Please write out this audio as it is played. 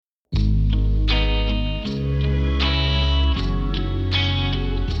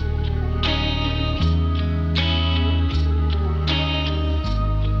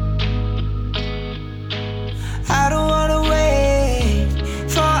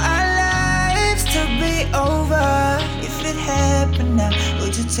happen now?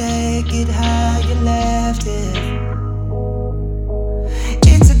 Would you take it how you left it?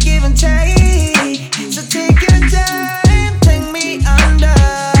 It's a give and take, so take your time, take me under.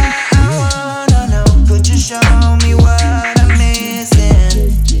 I wanna know, could you show me what I'm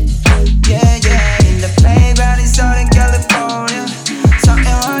missing? Yeah, yeah, in the playground in Southern California,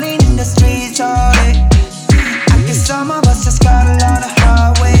 something running in the streets all day. I guess some of us just got a lot of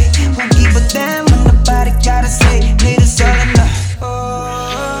hard way. Won't give a damn when nobody gotta say, need us all enough.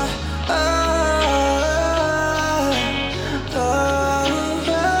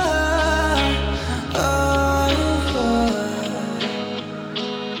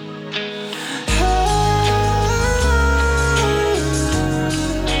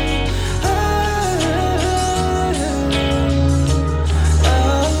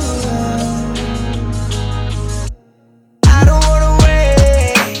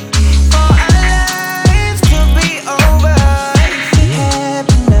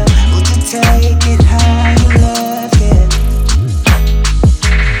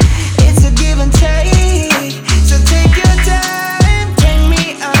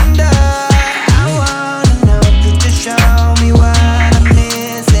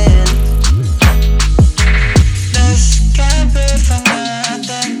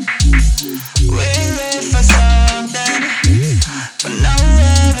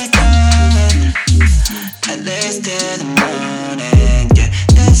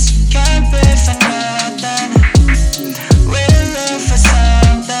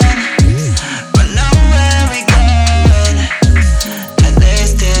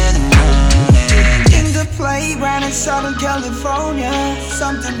 Southern California,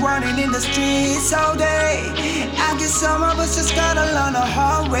 something running in the streets all day. I guess some of us just gotta learn the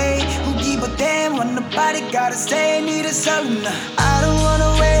hard way. Who give a damn when nobody gotta say, need us all enough. I don't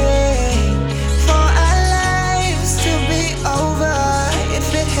wanna wait for our lives to be over.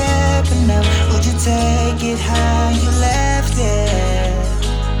 If it happened now, would you take it how you left it?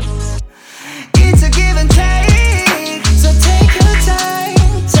 It's a give and take, so take your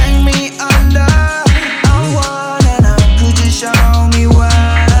time, take me under. Show me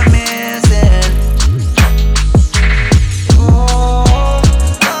what I'm missing. Oh,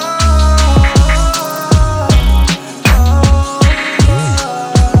 oh, oh,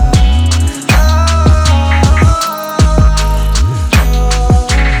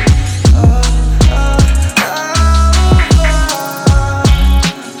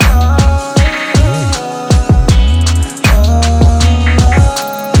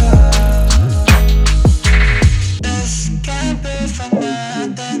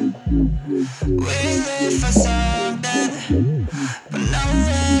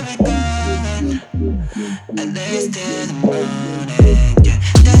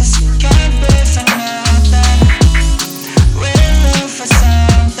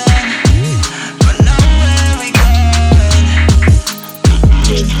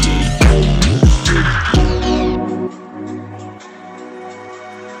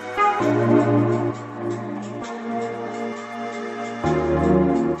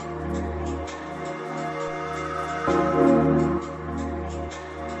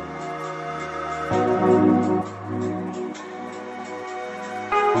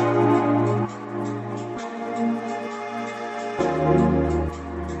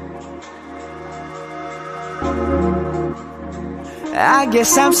 I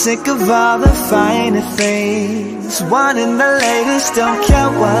guess I'm sick of all the finer things. Wanting the latest, don't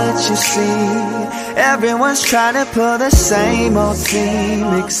care what you see. Everyone's trying to pull the same old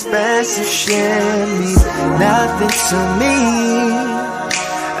theme. Expensive shit means nothing to me.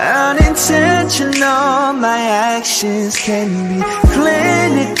 Unintentional, my actions can be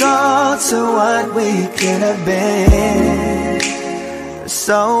clinical to what we could have been.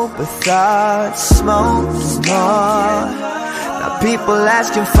 Sober thoughts, smoke more. Now people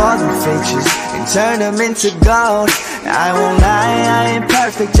asking for them features and turn them into gold. I won't lie, I ain't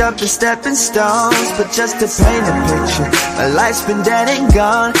perfect, jumping stepping stones, but just to paint a picture, my life's been dead and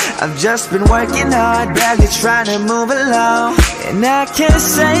gone. I've just been working hard, barely trying to move along. And I can't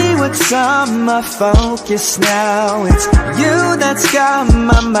say what's on my focus now. It's you that's got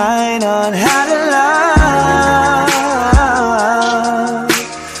my mind on how to love.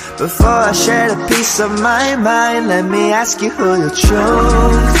 Before I share a piece of my mind, let me ask you who you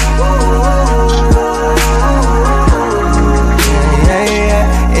choose. Yeah,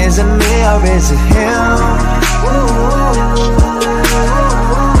 yeah. Is it me or is it him?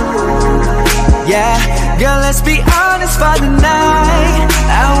 Yeah, girl, let's be honest for the night.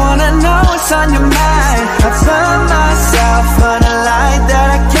 I wanna know what's on your mind. I put myself on a light that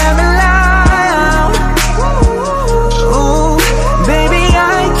I can't rely on. Ooh,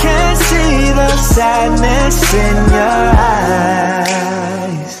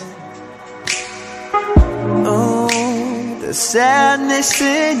 sadness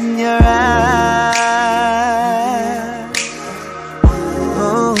in your eyes.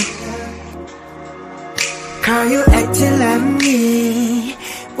 Oh. Girl, you acting like me.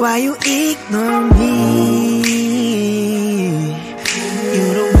 Why you ignore me?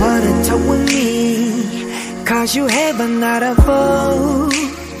 You don't wanna talk with me, 'cause you have another fool.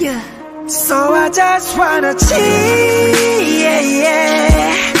 Yeah. So I just wanna cheat, yeah,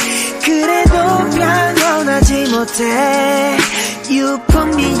 yeah. 그래도 변하지 못해. You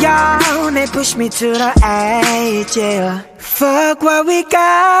put me on and push me to the edge, yeah. Fuck what we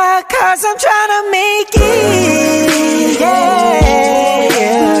got, 'cause I'm tryna make it, yeah.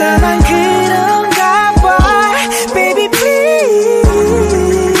 나만 그런가 봐, baby please.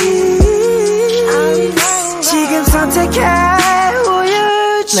 지금 선택해 who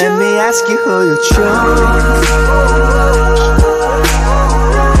you choose. Let me ask you who you choose.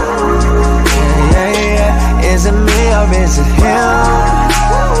 Yeah, yeah. Is it me or is it him?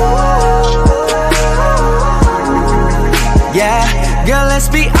 Yeah, girl, let's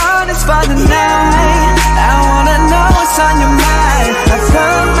be honest for the night. I wanna know what's on your mind. I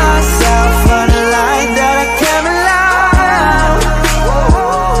found myself on a line that I can't allow.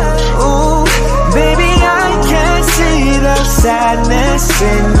 Ooh, baby, I can see the sadness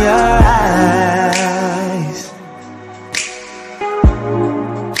in your eyes.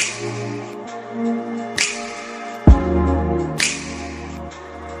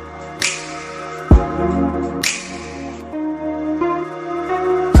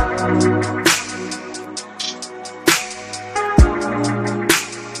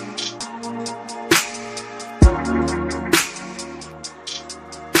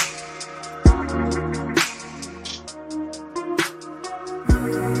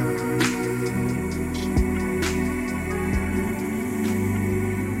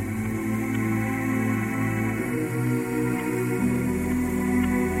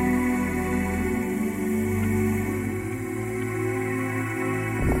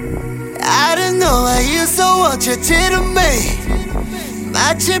 I don't know why you so attracted to me.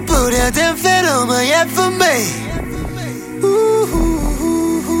 마치 뿌려댄 페로몬이야 for me. Ooh,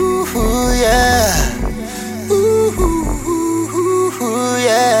 yeah. Ooh,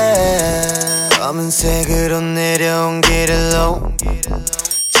 yeah. 검은색으로 내려온 길로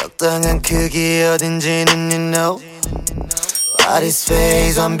적당한 크기 어딘지는 you know. Body's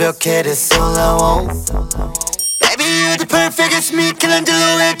face 완벽해, that's all I want. Baby, you're the perfect, it's me,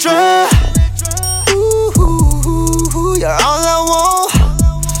 Michelangelo extra. Ooh, you're all I want.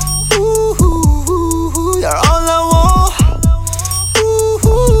 Ooh, you're all I want. Ooh,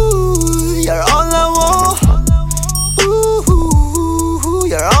 you're all I want. Ooh,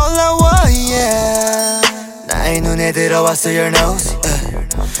 you're all I want, yeah. 나의 눈에 들어왔어, your nose.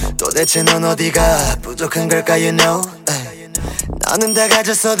 도대체 넌 어디가 부족한 걸까, you know. 너는 다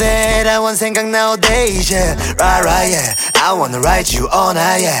가졌어 that I want 생각나 all days, yeah. Right, yeah. I wanna write you all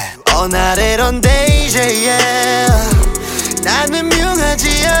night, yeah. All night and on days, yeah. 나는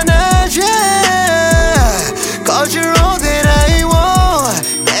묘하지 않아, yeah. 'Cause you're all that I want.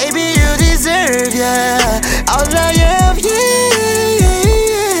 Baby, you deserve, yeah. All I have,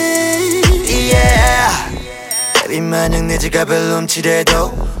 yeah. Baby, 만약 내 지갑을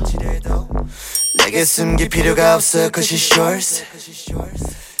훔치래도 내게 숨길 필요가 없어, 'cause she's yours.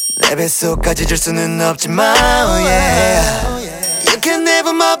 내 뱃속까지 줄 수는 없지만, oh yeah. You can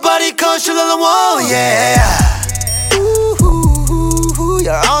never my body, 'cause you're all I want, yeah. Ooh,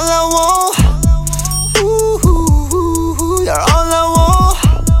 you're all I want. Ooh, you're all I want.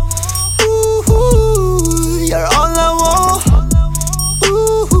 Ooh, you're all I want.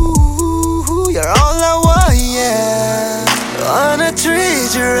 Ooh, you're all I want, yeah. Wanna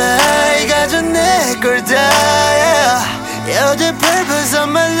treat you right, 가져 내 걸 다, yeah. You're the purpose of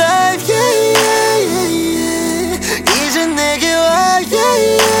my life, yeah, yeah, yeah, yeah. 이제 내게 와, yeah,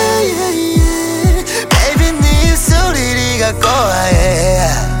 yeah, yeah, yeah. Baby, 네 입술이 갖고 와,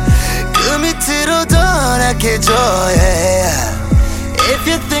 yeah. 그 밑으로 돌아가줘, yeah. If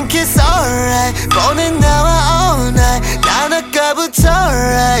you think it's alright, 보내 나와 all night. 난 아까부터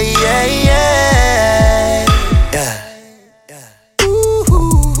right, yeah, yeah, yeah.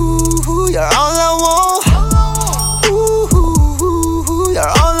 Ooh, you're all I want. Ooh, you're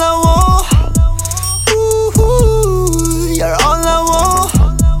all I want. Ooh, you're all I want.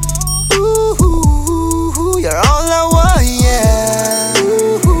 Ooh, you're all I want, yeah.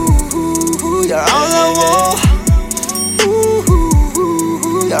 Ooh, you're all I want. Ooh,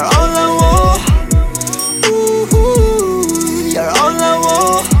 you're all I want. Ooh, you're all I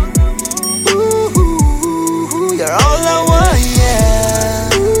want. Ooh, you're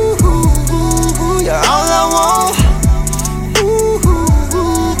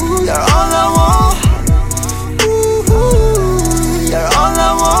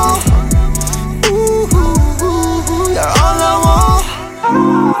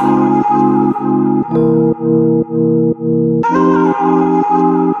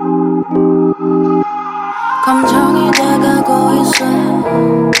감정이 돼가고 있어.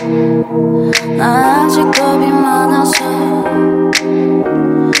 나 아직 겁이 많아서.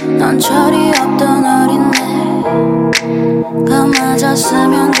 넌 철이 없던 어린애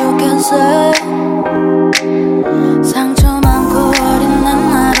감아졌으면 좋겠어. 상처 많고 어린 난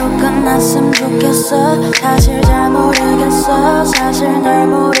나로 끝났으면 좋겠어. 사실 잘 모르겠어. 사실 널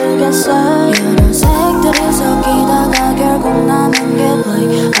모르겠어. 여러 색들이 섞이다가 결국 남은 게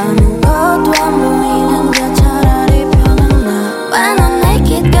boy. 아무것도 안 보이는 게 차라리 편한 나. 왜 난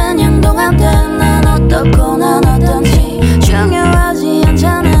naked 그냥 동안돼. 난 어떻고 난 어떤지 중요하지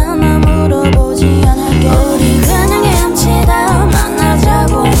않잖아. 나 물어보지 않을게. 우리 그냥 헤엄치다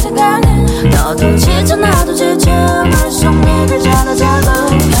만나자고 했을까는. 너도 지쳐 나도 지쳐 머릿속 얘기를 잘하자고.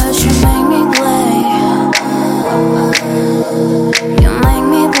 Cause you make me play. You make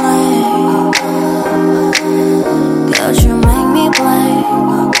me play. Cause you make me play.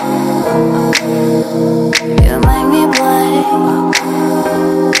 You make me play.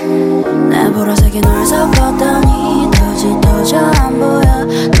 내 보라색이 널 섞었더니 더 짙어져 안 보여.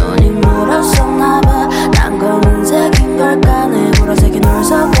 눈이 멀었었나봐. 난 검은색인 걸까. 내 보라색이 널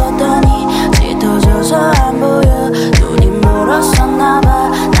섞었더니 짙어져서 안 보여. 눈이 멀었었나봐.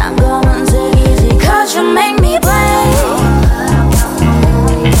 난 검은색이지. Cause you make me play.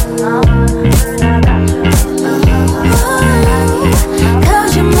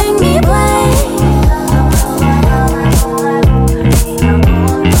 Cause you make me play.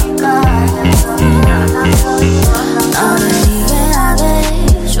 너를 이해하게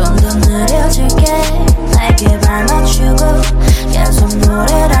좀 더 느려질게. 내게 발 맞추고 계속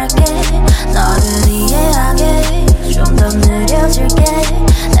노래를 할게. 너를 이해하게 좀 더 느려질게.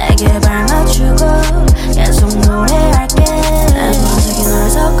 내게 발 맞추고 계속 노래할게. 내 보라색이 널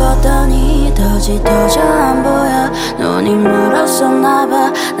섞었더니 더 짙어져 안 보여. 눈이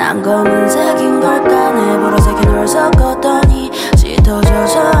멀었었나봐. 난 검은색인 걸까. 내 보라색이 널 섞었더니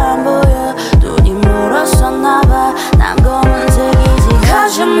짙어져서 안 보여. 눈이 멀었었나봐. 난 검은색이지.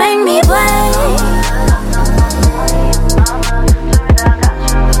 Cause you make me play.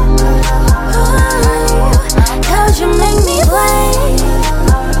 Cause you make me play.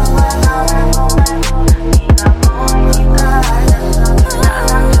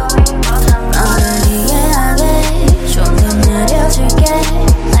 너를 이해하게 좀 더 느려질게.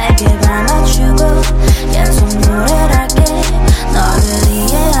 내게 발 맞추고 계속 노래를 할게. 너를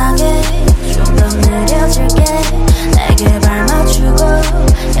이해하게 좀 더 느려질게. 내게 발 맞추고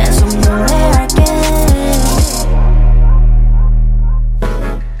계속 노래할게.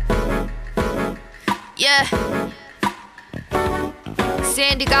 Yeah,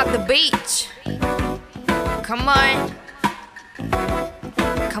 Sandy got the beach. Come on,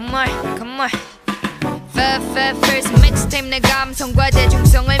 come on, come on. First mixtape 내 감성과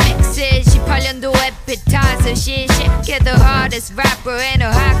대중성을 믹스해. 18년도에 피타서 시식해. The hardest rapper and a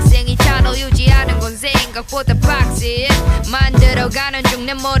학생이 탄을 유지하는 건 생각보다 빡세. 만들어가는 중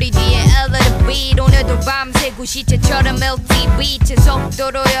내 머리 뒤에 엘리베이터 beat. 오늘도 밤새고 시체처럼 LTV 제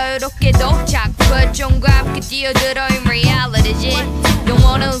속도로 여유롭게 도착. 벌종과 함께 뛰어들어 in reality shit. Don't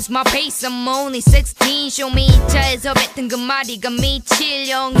wanna lose my pace, I'm only 16. Show me 이 차에서 뱉은 그 마디가 미칠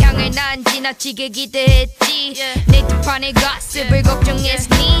영향을 난 지나치게 기대했지. 내 뒷판의 gossip을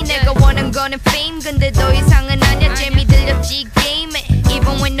걱정했으니 내가 원한 거는 fame. 근데 더 이상은 아냐. 재미 들렸지 게임에.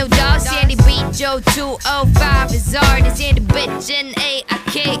 Even with no dogs, Sandy beat Joe 205 is artist. Sandy bitch and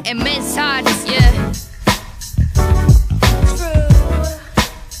AIKME's hardest, yeah.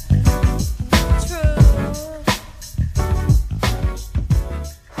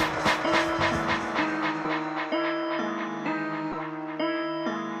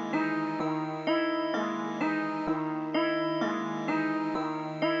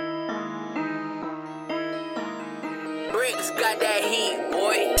 Bricks got that heat,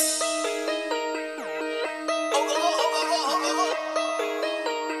 boy.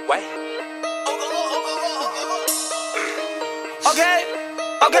 Wait. Okay,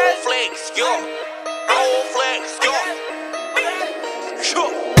 okay. Flex, yo. Roll flex, yo.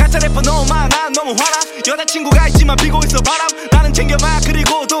 Sure. 가짜 래퍼 너무 많아 너무 화나. 여자친구가 있지만 비고 있어 바람. 나는 챙겨봐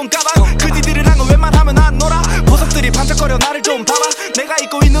그리고 돈가방. 그지들이랑 건 웬만하면 안 놀아. 보석들이 반짝거려 나를 좀 봐봐. 내가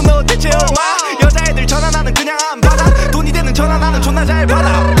입고 있는 옷 대체 얼마. 여자애들 전화 나는 그냥 안 받아. 돈이 되는 전화 나는 존나 잘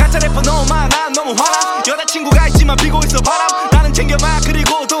받아. 가짜 래퍼 너무 많아 너무 화나. 여자친구가 있지만 비고 있어 바람. 나는 챙겨봐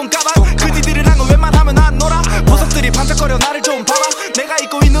그리고 돈가방. 그지들이랑 건 웬만하면 안 놀아. 보석들이 반짝거려 나를 좀 봐봐. 내가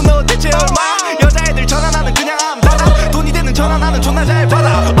입고 있는 옷 대체 얼마. 여자애들 전화 나는 그냥 안 받아. 돈이 되는 전화 나는 존나 잘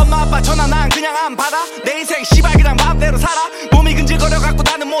받아. 엄마 아빠 전화 난 그냥 안 받아. 내 인생 씨발 그냥 마음대로 살아. 몸이 근질거려갖고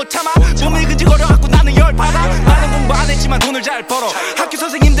나는 못 참아. 몸이 근질거려갖고 나는 열 열 받아. 나는 공부 안 했지만 돈을 잘 벌어. 학교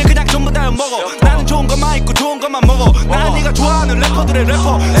선생님들 그냥 전부 다 먹어. 나는 좋은 것만 있고 좋은 것만 먹어. 나는 네가 좋아하는 래퍼들의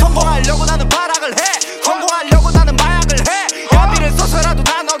래퍼. 성공하려고 나는 발악을 해. 성공하려고 나는 마약을 해. 야비를 써서라도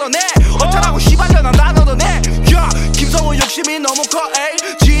다 얻어내. 어쩌라고 씨발려나 다 얻어내. 야 김성우 욕심이 너무 커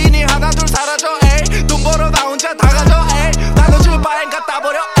에이. 지인이 하나 둘 사라져 에이. 돈 벌어 나 혼자 다 가져 에이. 나눠줄 바엔 갖다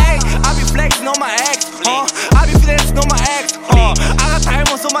버려 에이. I be flexing on my ex I be flexing on my ex I got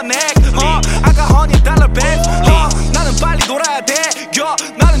diamonds on my neck I got $100 bags 나는 빨리 놀아야 돼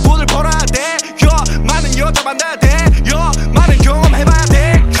나는 돈을 벌어야 돼 많은 여자 만나야 돼 많은 경험해봐야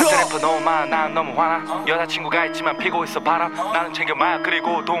돼. 래퍼 너무 많아 난 너무 화나. 여자친구가 있지만 피고 있어 바람. 나는 챙겨 마약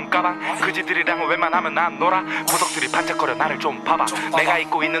그리고 돈 가방. 그지들이랑은 웬만하면 난 놀아. 보석들이 반짝거려 나를 좀 봐봐. 내가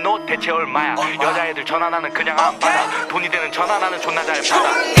입고 있는 옷 대체 얼마야. 여자애들 전화 나는 그냥 안 받아. 돈이 되는 전화 나는 존나 잘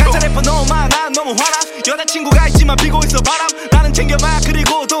받아. 가짜 래퍼 너무 많아 난 너무 화나. 여자친구가 있지만 피고 있어 바람. 나는 챙겨 마약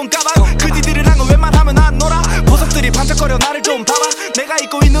그리고 돈 가방. 그지들이랑은 웬만하면 난 놀아. 보석들이 반짝거려 나를 좀 봐봐. 내가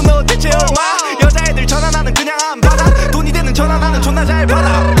입고 있는 옷 대체 얼마. 여자애들 전화 나는 그냥 안 받아. 돈이 되는 전화 나는 존나 잘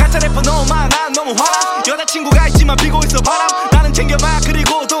받아. 가짜 래퍼 너무 많아 난 너무 화나. 여자친구가 있지만 피고 있어 바람. 나는 챙겨 마약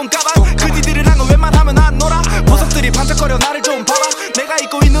그리고 돈 가방. 그지들이랑은 웬만하면 난 놀아. 보석들이 반짝거려 나를 좀 봐봐. 내가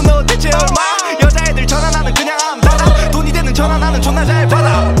입고 있는 옷 대체 얼마. 여자애들 전화 나는 그냥 안 받아. 돈이 되는 전화 나는 존나 잘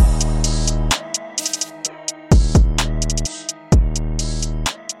받아.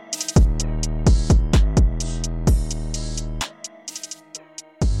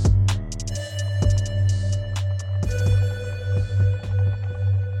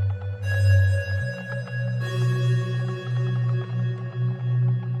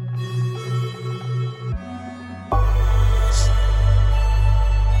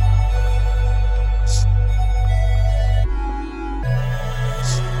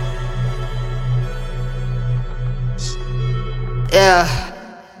 Yeah.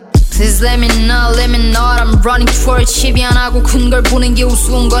 Please let me know what I'm running towards. 시비 안 하고 큰 걸 보는 게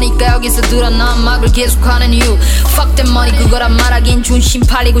우스운 거니까 여기서 들어 난 막을 계속하는 이유. Fuck that money 그거란 말하긴 존심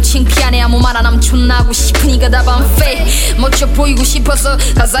팔리고 창피하네. 아무 말 안 하면 존나하고 싶으니까 답은 fake. 멋져 보이고 싶어서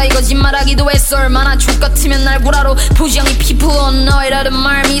가사에 거짓말하기도 했어. 얼마나 족같으면 날 구라로 포장이 people on 너이라는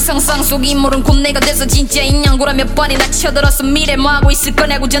말. 미상상 속 인물은 곧 내가 돼서 진짜 인양고라 몇 번이나 쳐들었어. 미래 뭐하고 있을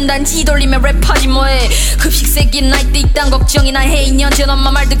거냐고 전단지 돌리면 랩하지 뭐해. 급식 새끼 나이 때 이딴 걱정이나 해. 2년 전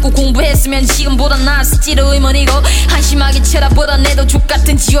엄마 말 듣고 공부했으면 지금보다 나았을지도 의문이고. 한심하게 쳐다보던 애도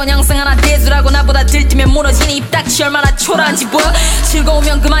족같은 지원 양상 하나 대수라고. 나보다 들뜨면 무너지는 입닥치 얼마나 초라한지 보여.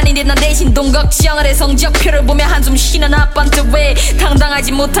 즐거우면 그만인데 난 대신 돈 걱정을 해. 성적표를 보며 한숨 쉬는 아빠한테 왜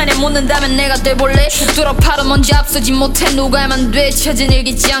당당하지 못하냐 묻는다면 내가 돼볼래. 쭉 들어 팔아 먼저 앞서지 못해. 누가 하면 돼 처진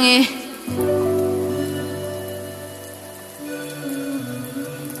일기장에.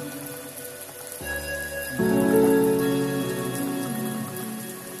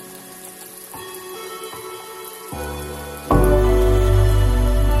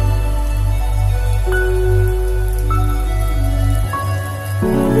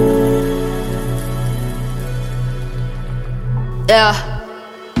 Yeah.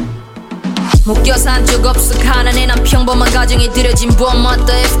 묶여서 한 적 없어 가난해. 난 평범한 가정에 들여진 보험 what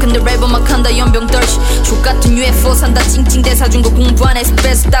the if. 근데 랩 음악한다 연병 떨치. 족같은 UFO 산다 찡찡 대사 준 거 공부 안 해서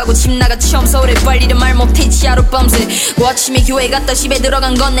뺐다고. 집 나가 처음 서울에 빨리를 말 못했지 하룻밤새. 그 아침에 교회 갔다 집에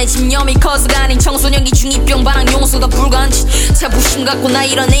들어간 건 내 집념이 커서가 아닌 청소년기 중2병 반항 용서가 불가한 짓. 자부심 갖고 나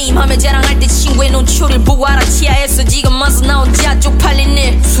이런 에임 하며 자랑할 때 친구의 노출을 보고 알아채야 했어. 지금 와서 나 혼자 쪽팔린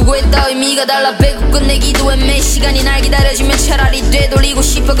일. 수고했다 의미가 달라. 배고 끝내기도 애매. 시간이 날 기다려주면 차라리 되돌리고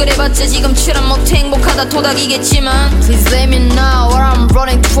싶어. 그래봤자 지금처럼 못해 행복하다 토닥이겠지만. Please let me know what I'm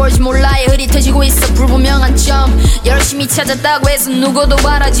running towards. 몰라요 흐릿해지고 있어 불분명한 점. 열심히 찾았다고 해서 누구도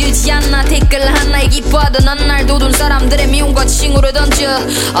알아주지 않나. 댓글 하나에 기뻐하던 난 날 도둔 사람들의 미움과 칭호를 던져.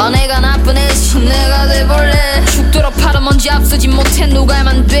 내가 나쁜 애지 내가 돼볼래. 쭉 들어 팔아 먼저 앞서지 못해. 누가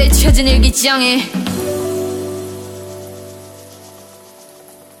하면 돼 처진 일기장에.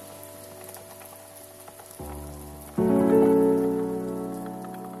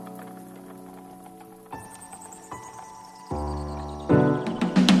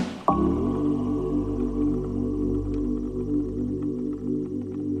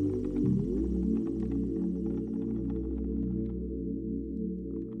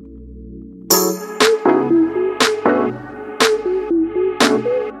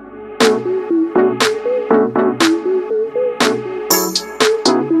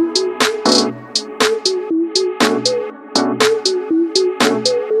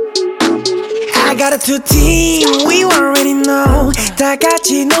 I got a two team, we already know. 다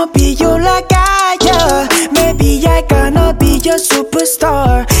같이 높이 올라가요. Maybe I gonna be your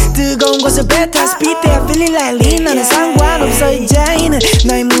superstar. 뜨거운 곳에 저 배 타 스피드야 feeling like Lee 너는 상관없어 이제는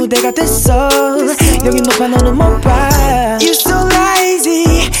너의 무대가 됐어 여기 높아 너는 못 봐 You're so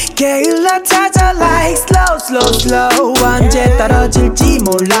lazy 게을러 타자 like slow slow slow 언제 떨어질지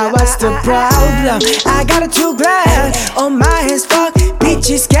몰라 What's the problem I got it too glad On my hands fuck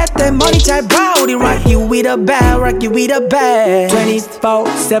bitches get that money 잘 봐 우리 rock you with a bag rock you with a bag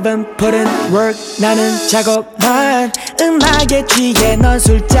 24/7 put in work 나는 작업만 음악에 취해 넌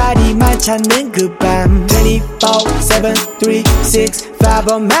술자리만 찾는 그 밤 24/7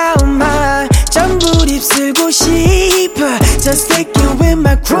 365 on my own mind 전부 휩쓸고 싶어 Just take you with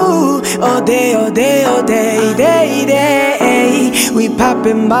my crew All day all day all day day day We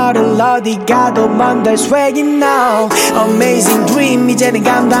poppin' bottle 어디 가도 먼 달 swaggy now Amazing dream 이제는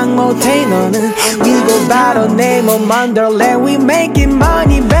감당 못해 너는 We go 바로 내 몸 Wonderland We making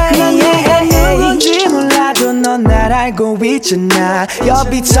money baby 난 누군지 몰라도 넌 날 알고 있잖아 You'll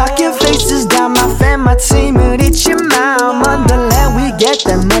be talking faces down my fan my 팀을 잊지 마 Wonderland we get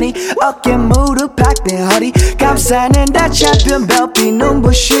that money 어깨 무릎 박대 허리 감싸는 다 champion belt 비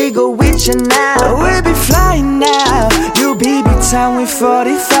눈부시고 있잖아 We'll be flying now You be big time with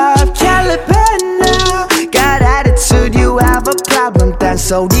 45 Caliban now Got attitude you have a problem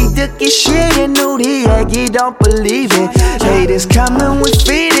딴소리 듣기 싫은 우리 얘기 don't believe it Haters coming we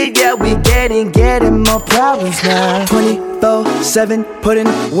feed it Yeah we getting more problems now 24/7 put in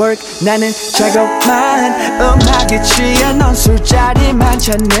work 나는 작업만 음악에 취해 넌 술자리만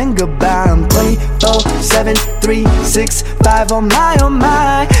찾는 그 밤 24/7 365 on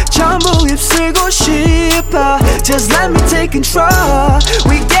my 전부 휩쓸고 싶어 Just let me take control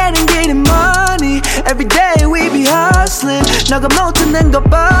We getting money Every day we be hustling 너가 못하는 것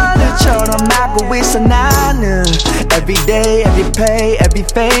버릇처럼 하고 있어 나는 Every day, every pay, every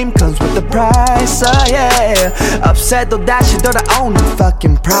fame comes with a price, oh yeah upset도 다시 돌아오는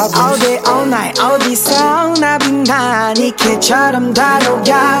fucking problems All day, all night, 어디서 나비나 니 개처럼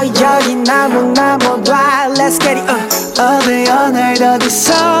다뤄야 여기 나무 Let's get it, All day, all night,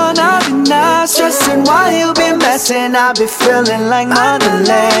 어디서 나비나 Stressing while you be messing I be feeling like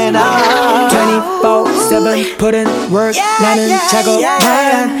Motherland 24/7 put in work 나는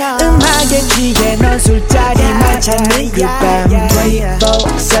작업만 음악에 취해 넌 술자리만 찾는 그 밤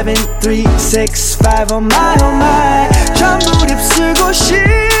 24/7 365 on my 전부 휩쓸고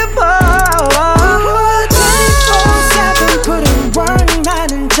싶어 24/7 put in work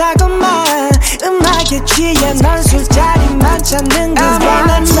나는 작업만 음악에 취해 넌 술자리만 찾는 그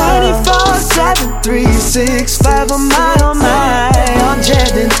밤 24/7 365 on my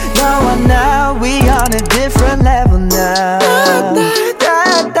언제든 너와 나 We on a different level now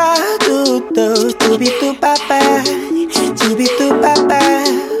Doobie-doo-ba-ba Doobie-doo-ba-ba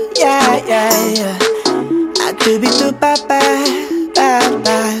Yeah, yeah, yeah Doobie-doo-ba-ba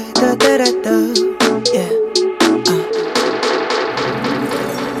Ba-ba Do-do-do-do Yeah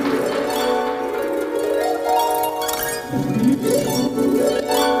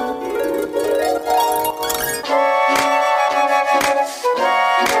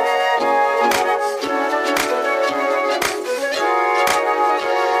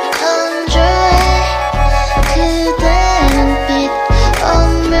그대 눈빛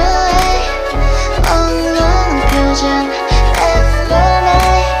오묘해 엉롱한 표정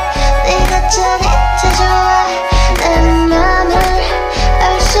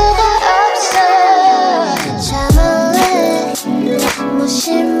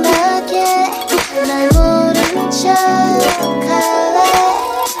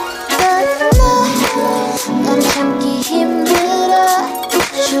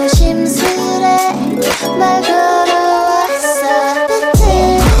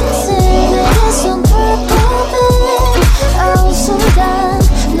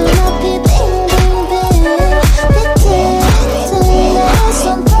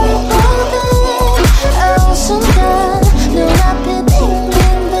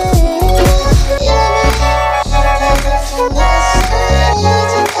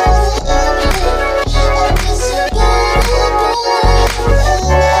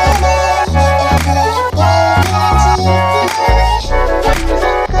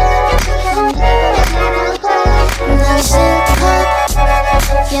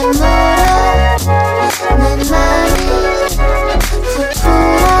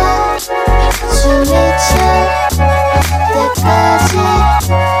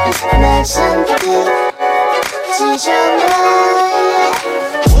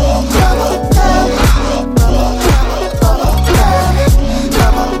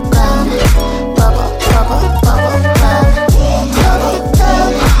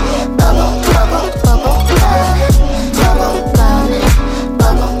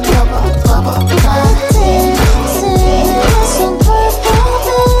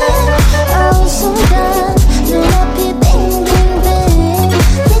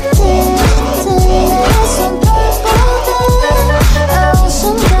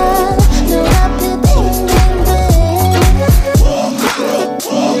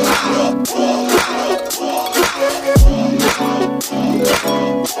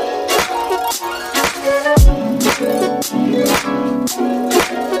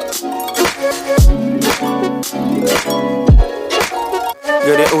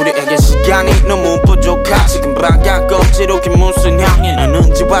그래 우리에게 시간이 너무 부족하 지금 방향 껍질로 긴 무슨 향이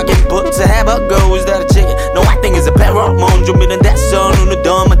나는지 확인부터 해보고 Is that a chicken? No I think it's a pheromone 준비는 됐어 눈을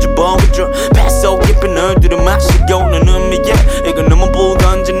더 마주보겠죠 뱃속 깊은 널들을 마시고 너는 미에 이건 너무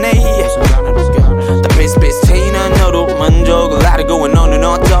불건전해 다 비슷비슷해 너로 만족을 하려고 해 너는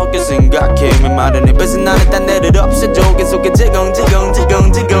어떻게 생각해 내 말은 입에서 나는 딴 데를 없애줘 계속해 지금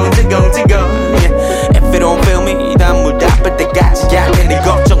If it don't feel me 단물 닦을 때까지 갈 테니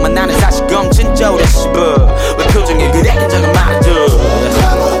걱정만 나는 사실 검진자 오래 씹어 왜 표정에 그래 긴장을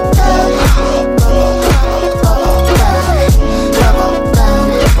말해줘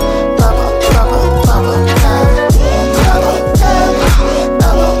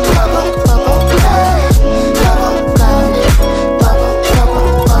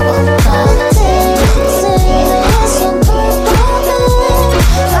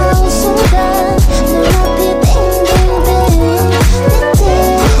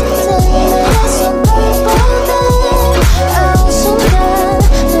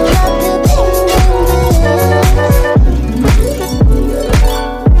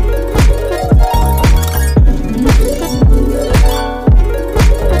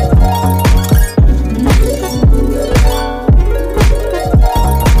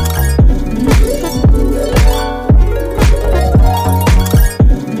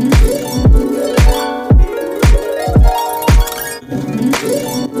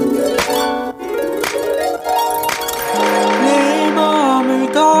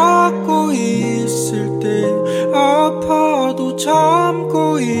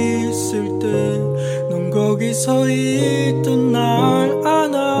참고 있을 때 넌 거기 서 있던 날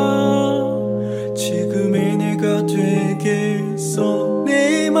안아 지금의 내가 되겠어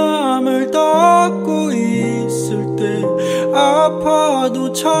내 맘을 닫고 있을 때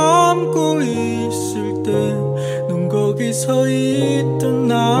아파도 참고 있을 때 넌 거기 서 있던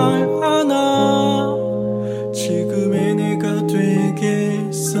날 안아 지금의 내가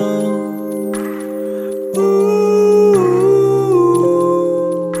되겠어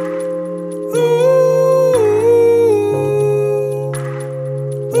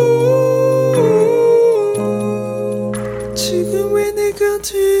지금의 내가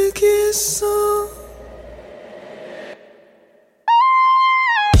되겠어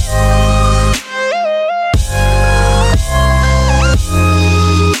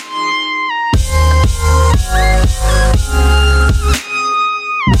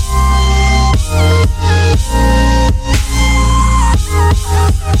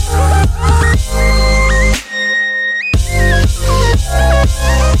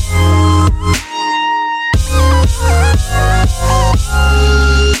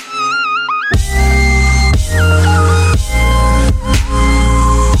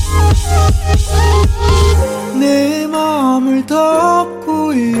내 맘을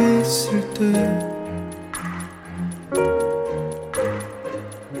닫고 있을 때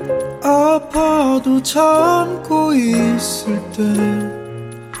아파도 참고 있을 때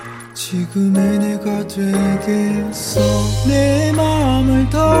지금의 내가 되겠어 내 맘을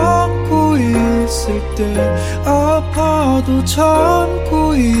닫고 있을 때 아파도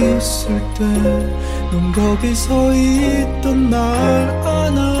참고 있을 때 넌 거기 서 있던 날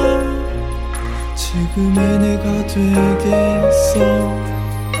안아 지금의 내가 되겠어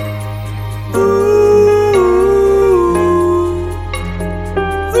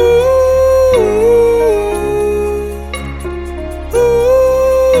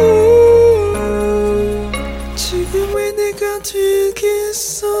지금의 내가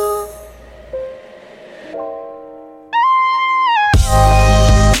되겠어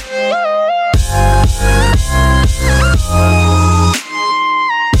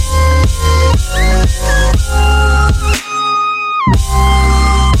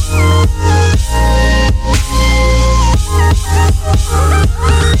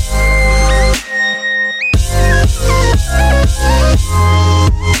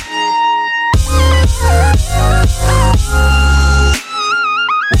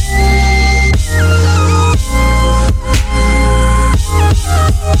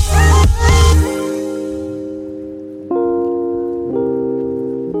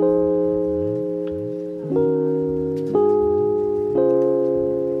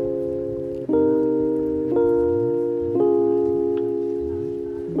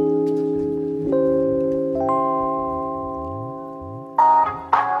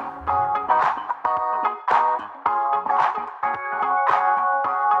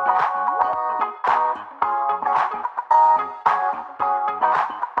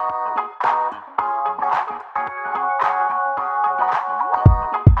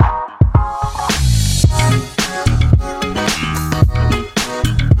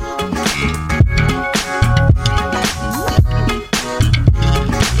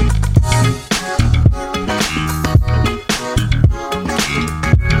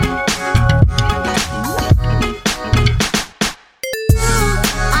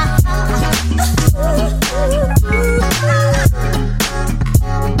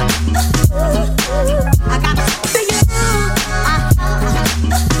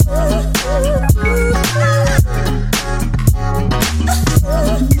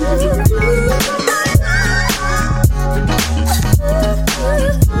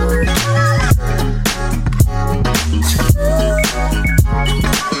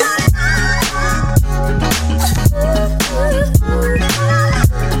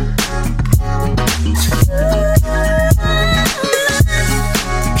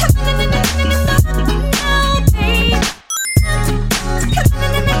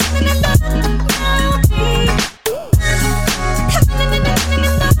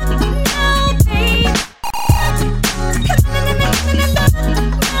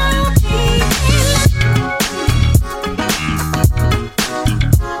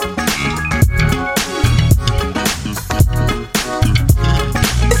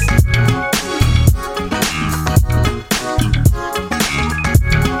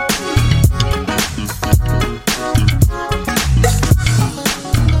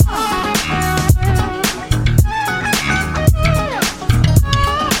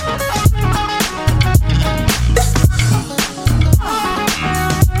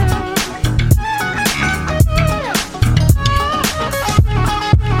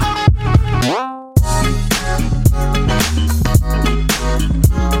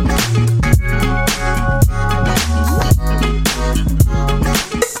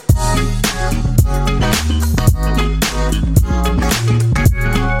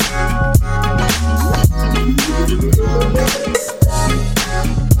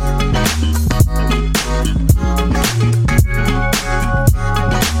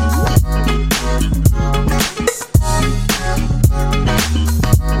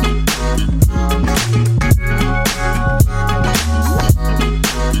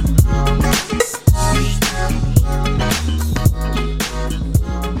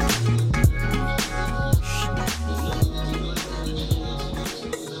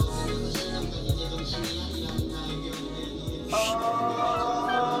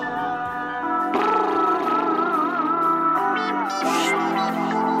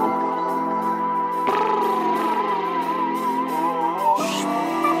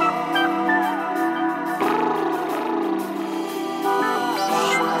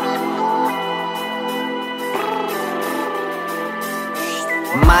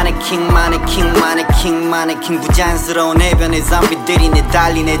마네킹 부자연스러운 해변의 좀비들이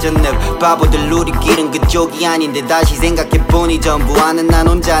내달리네 전력 바보들 우리 길은 그쪽이 아닌데 다시 생각해보니 전부 아는 난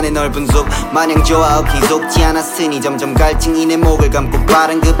혼자 내 넓은 속 마냥 좋아 없기 속지 않았으니 점점 갈증이 내 목을 감고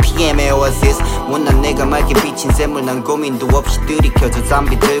빠른 그 KME 오아시스 못난 내가 맑게 비친 샘물 난 고민도 없이 들이켜져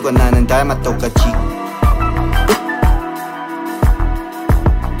좀비들과 나는 닮아 똑같이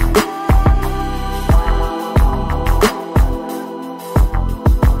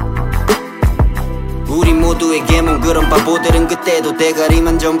우리 모두에게 몸 그런 바보들은 그때도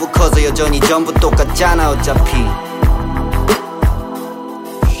대가리만 전부 커서 여전히 전부 똑같잖아 어차피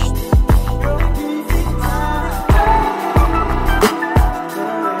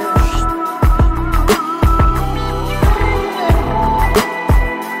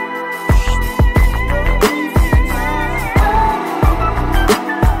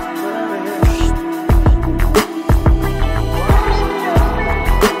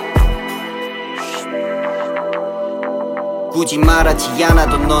굳이 말하지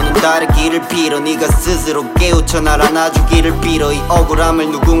않아도 너는 다르기를 빌어 네가 스스로 깨우쳐 날 안아주기를 빌어 이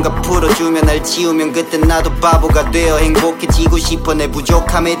억울함을 누군가 풀어주면 날 지우면 그때 나도 바보가 되어 행복해지고 싶어 내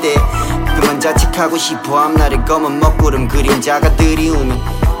부족함에 대해 그만 자책하고 싶어 앞날의 검은 먹구름 그림자가 들이우면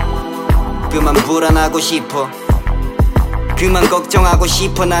그만 불안하고 싶어 그만 걱정하고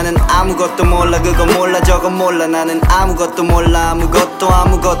싶어 나는 아무것도 몰라 그거 몰라 저거 몰라 나는 아무것도 몰라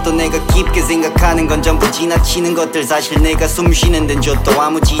아무것도 내가 깊게 생각하는 건 전부 지나치는 것들 사실 내가 숨 쉬는 데는 줘도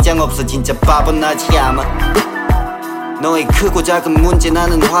아무 지장 없어 진짜 바보 나지 아마 너의 크고 작은 문제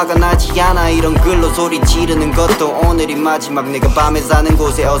나는 화가 나지 않아 이런 글로 소리 지르는 것도 오늘이 마지막 내가 밤에 사는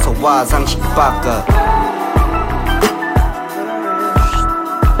곳에 어서 와 상식 바꿔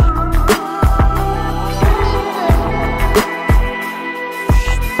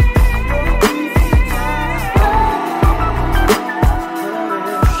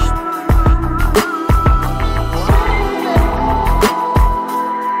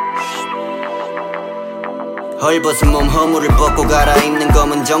헐벗은 몸 허물을 벗고 갈아입는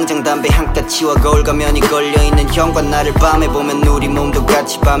검은 정장 담배 한가 치워 거울 가면이 걸려있는 형과 나를 밤에 보면 우리 몸도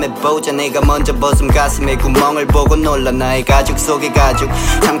같이 밤에 보자 내가 먼저 벗은 가슴에 구멍을 보고 놀라 나의 가죽 속의 가죽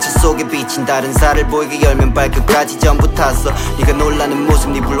상처 속에 비친 다른 살을 보이게 열면 발끝까지 전부 탔어 네가 놀라는 모습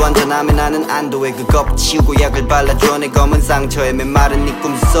네 불완전함에 나는 안도해 그 겁 치우고 약을 발라줘 내 검은 상처에 메마른 네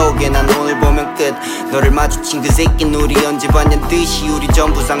꿈속에 난 오늘 보면 끝 너를 마주친 그 새끼는 우리 언제 봤냐듯이 우리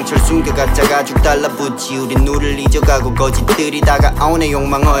전부 상처를 숨겨 가짜 가죽 달라붙지 우린 우리를 잊어가고 거짓들이 다가오네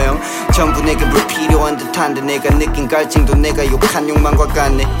욕망 허영 전부 내게 불필요한 듯한데 내가 느낀 갈증도 내가 욕한 욕망과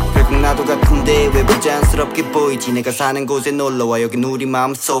같네 결국 나도 같은데 왜 부자연스럽게 보이지 내가 사는 곳에 놀러와 여긴 우리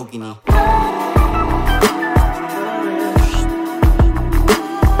마음속이니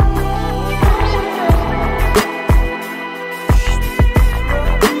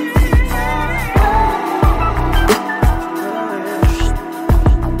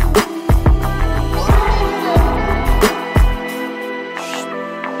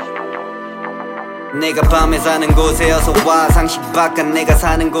내가 밤에 사는 곳에 어서 와 상식 바깥 내가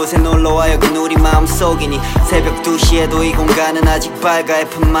사는 곳에 놀러와 여긴 우리 마음속이니 새벽 2시에도 이 공간은 아직 밝아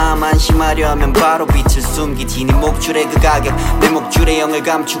애픈 마음 안심하려 하면 바로 빛을 숨기지 네 목줄의 그 가격 내 목줄의 영을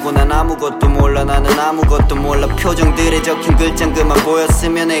감추고 난 아무것도 몰라 나는 아무것도 몰라 표정들에 적힌 글자는 그만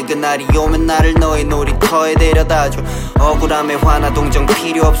보였으면 해 그날이 오면 나를 너의 놀이터에 데려다줘 억울함에 화나 동정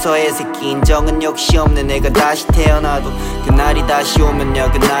필요 없어 애새끼 인정은 역시 없네 내가 다시 태어나도 그날이 다시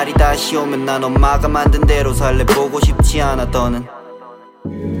오면야 그날이 다시 오면 난 엄마가 만든 대로 살래 보고 싶지 않아 더는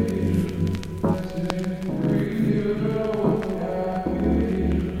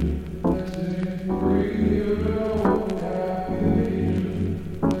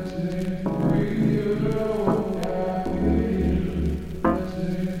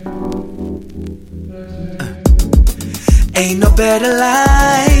Ain't no better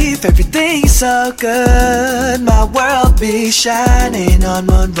life, everything's so good. My world be shining on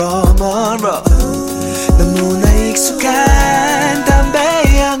Monroe, Monroe. 너무나 익숙한 담배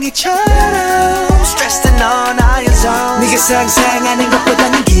향기처럼 Stressed on iron zone. 네가 상상하는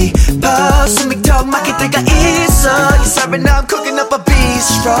것보다는 깊어 숨이 턱 막힐 때가 있어 You serving up, cooking up a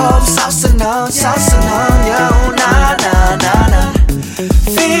bistro Saucing on, yo, na, na, na, na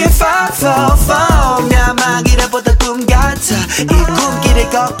Feel far, fall, fall 야망이라보다 꿈 같아 이 꿈길을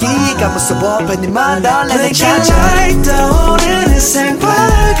걷기가 무서워 편히만 널내 찾아 떠오르는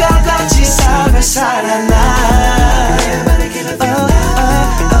생활과 같이 삶을 살아나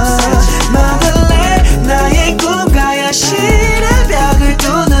막을래 나의 꿈과 여신의 벽을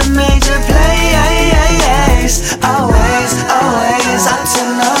뚫는 major place Always, always up to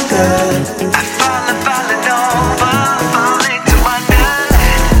no good I'm falling, falling over, falling to my good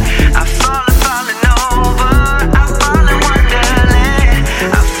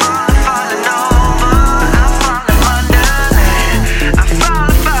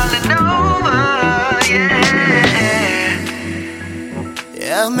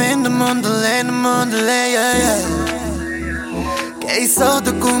Yeah, I'm in the wonderland, yeah, yeah. 깨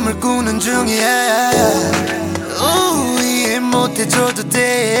있어도 꿈을 꾸는 중이야. 이해 못해줘도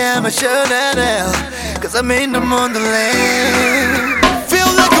돼, I'm a sure that I'll, cause I'm in the wonderland. Feel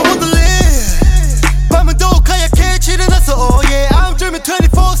like a wonderland. 밤은 더 하얗게 칠해놨어, oh yeah. I'm dreaming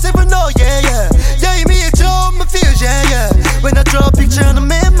 24/7, oh yeah, yeah. Yeah, 이미 해줘 my feels, yeah, yeah. When I draw a picture on a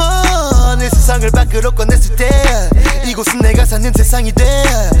memo, 내 세상을 밖으로 꺼냈을 때 이곳은 내가 사는 세상이 돼.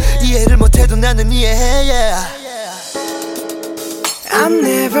 이해를 못해도 나는 이해해, yeah. I'm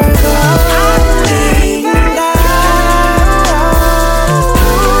never going down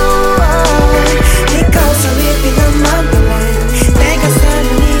because I live in a wonderland. 내가 사는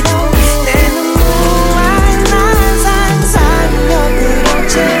이동 내 눈물만 난 상상력으로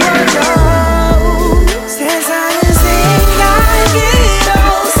채워져. 세상은 생각으로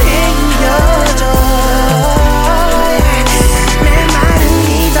생겨져. 내 말은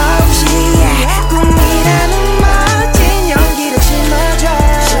믿없이 꿈이라는 멋진 연기를 심어줘.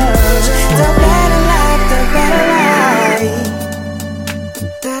 The better life, the better life.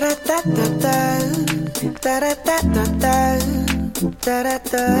 따라따따따, 따라따따따,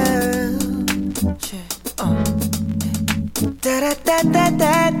 따라따.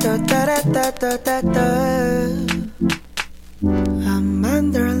 따라따따따, 따라따따따. I'm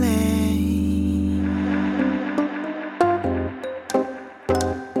Wonderland.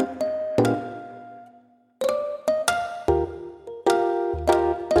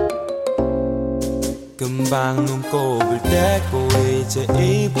 금방 눈곱을 떼고 이제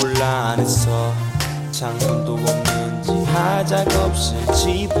이불 안에서 창문도 없는지 하작없이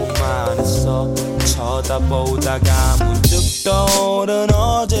지붕만 했어. 쳐다보다가 문득 떠오른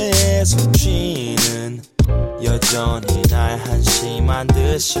어제의 숙취는 여전히 날 한심한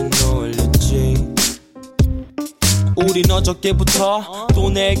듯이 놀렸지. 우린 어저께부터 또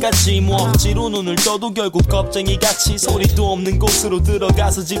내일까지 뭐 억지로 눈을 떠도 결국 겁쟁이같이 소리도 없는 곳으로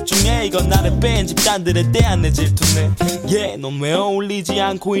들어가서 집중해. 이건 나를 뺀 집단들에 대한 내 질투네. Yeah, 넌 왜 어울리지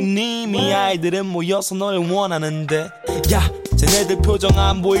않고 있니? 이 아이들은 모여서 널 원하는데. 야, 쟤네들 표정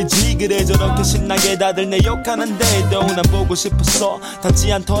안 보이지? 그래 저렇게 신나게 다들 내 욕하는데 또 난 보고 싶었어.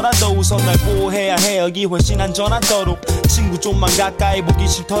 닿지 않더라도 우선 날 보호해야 해. 여기 훨씬 안전하도록 친구 좀만 가까이 보기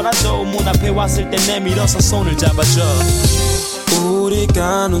싫더라도 문 앞에 왔을 때 내밀어서 손을 잡아줘.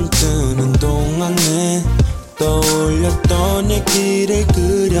 우리가 눈 뜨는 동안에 떠올렸던 얘기를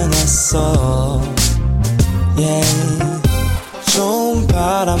그려놨어. Yeah. 좋은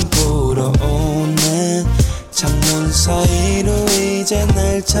바람 불어오는 창문 사이로 이제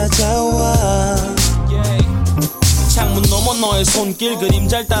날 찾아와. 창문 너머 너의 손길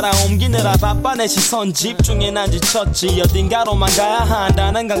그림자를 따라 옮기느라 바빠 내 시선 집중해 난 지쳤지. 어딘가로만 가야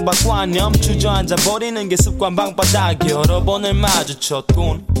한다는 강박관념 주저앉아 버리는 게 습관 방바닥 여러 번을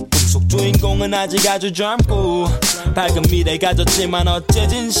마주쳤군. 꿈속 주인공은 아직 아주 젊고 밝은 미래가 졌지만 어째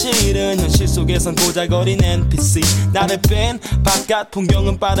진실은 현실 속에선 고잘거린 NPC. 나를 뺀 바깥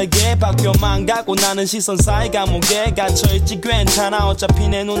풍경은 빠르게 바뀌어만 가고 나는 시선 사이 감옥에 갇혀있지. 괜찮아 어차피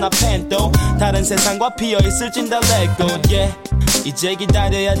내 눈앞엔 또 다른 세상과 비어있을진 다 let go. Yeah. 이제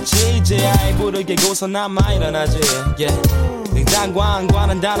기다려야지. 이제 아이 부르게 고서나마 일어나지. Yeah. 냉장과 안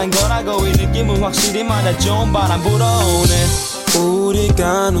관한다는 거라고 이 느낌은 확실히 말야. 좋은 바람 불어오네.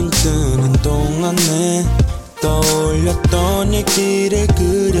 우리가 눈 뜨는 동안에 떠올렸던 얘기를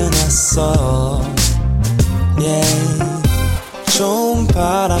그려놨어. Yeah. 좋은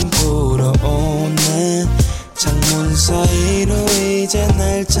바람 불어오는 창문 사이로 이제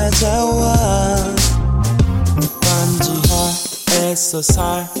날 찾아와. 반지하에서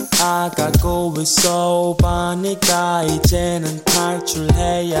살아가고 있어. 오바니까 이제는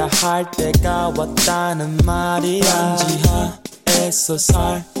탈출해야 할 때가 왔다는 말이야. 반지하에서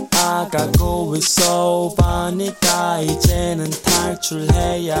살아가고 있어. 오바니까 이제는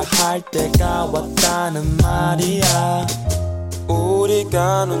탈출해야 할 때가 왔다는 말이야.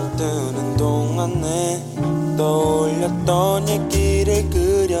 우리가 눈 뜨는 동안에 떠올렸던 얘기를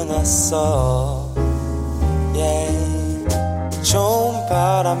그려놨어. Yeah. 좋은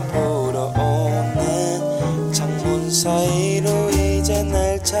바람 불어오는 창문 사이로 이제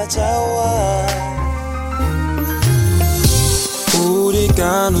날 찾아와.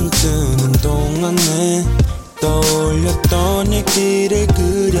 우리가 눈 뜨는 동안에 떠올렸던 얘기를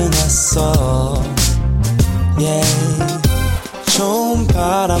그려놨어. Yeah. 좋은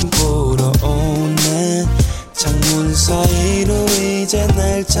바람 불어오는 창문 사이로 이제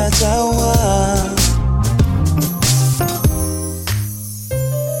날 찾아와.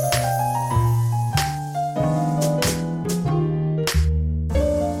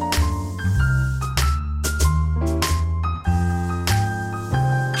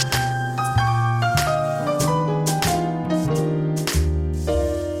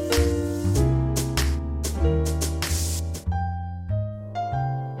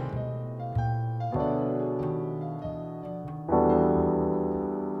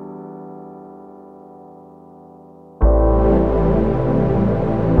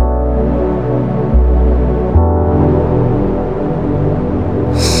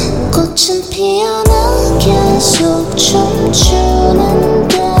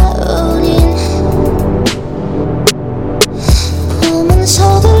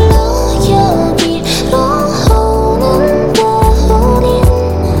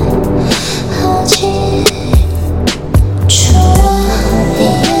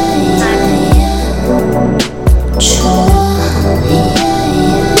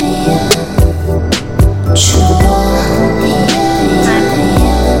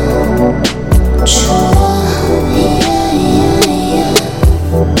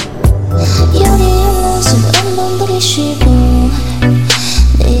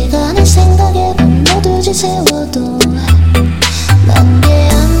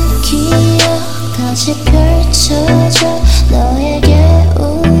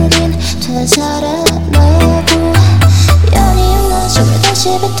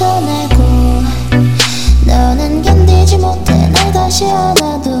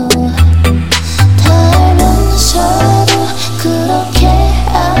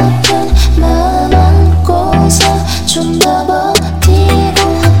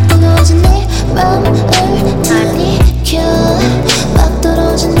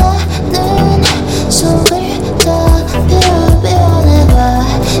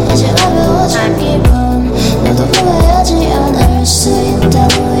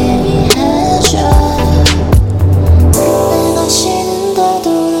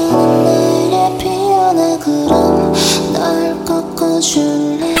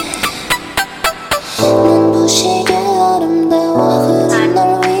 꺾어줄래 눈부시게 아름다워 흐린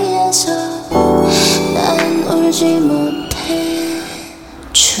널 위해서 난 울지 못해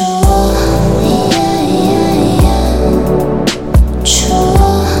추워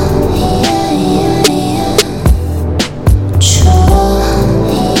추워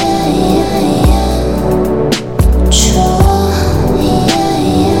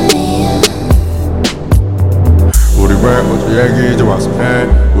얘기 좀 와서 해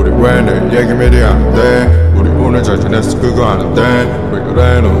우리 왜 내일 얘기 미리 하는데 우리 오늘 잘 지냈어 그거 아는데 왜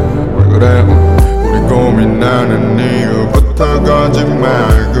그래 너 왜 그래 우리 고민하는 이유부터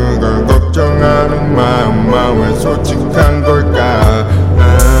거짓말 그걸 걱정하는 마음만 왜 솔직한 걸까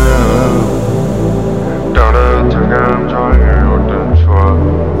따뜻한 감정이 올 땐 좋아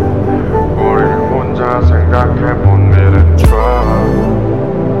우리 혼자 생각해본 일은 좋아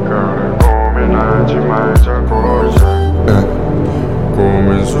그래 고민하지 말자고 이제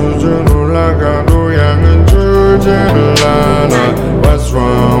고민 수준 올라가도 양은 줄지를 않아 What's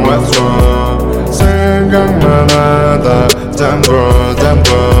wrong, what's wrong 생각만 하다 잠들어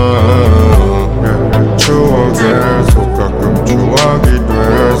추억에서 가끔 추억이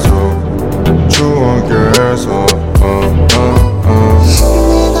돼서 추억에서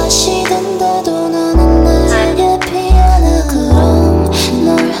내가 식은데도 너는 나에게 피하네 그럼 널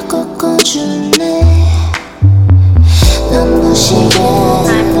꺾어줄래 눈부시게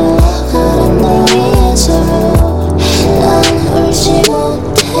아름다워 흐른 널 위해서 난 울지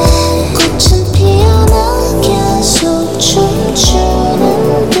못해 꽃은 피어나 계속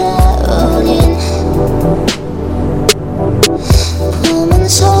춤추는데 우린 봄은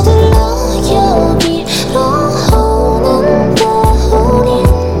서둘러 여기로 오는데 우린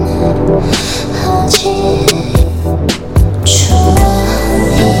아직 추워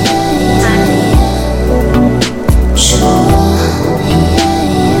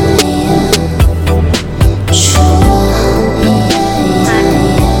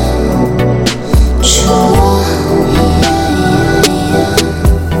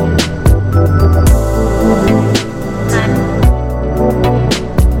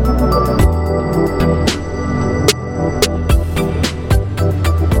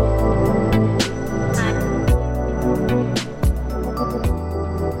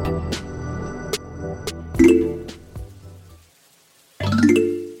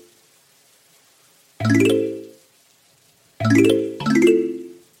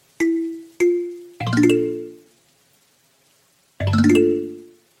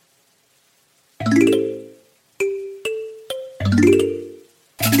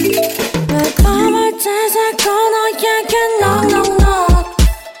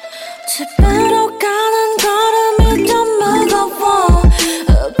집으로 가는 걸음이 더 무거워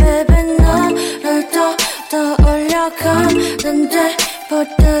Baby 너를 더 떠올려가는데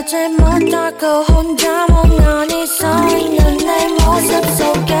붙들지 못하고 혼자 멍하니 서있는 내 모습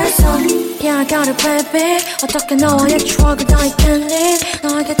속에서 Yeah I got it baby 어떻게 너와의 추억을 다 잊겠니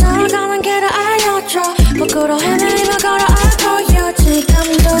너에게 들어가는 길을 알려줘 밖으로 헤매며 걸어 I call you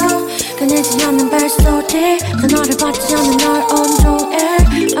지금도 끊이지 않는 벨소리 그 너를 받지 않는 널 온종일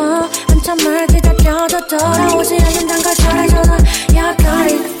한참을 기다려도 돌아오지 않는단 걸 잘해줘 난 Yeah I got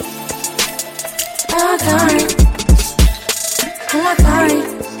it I got it I got it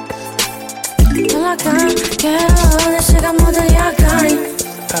I got it 괴로운 시간 모두 I got it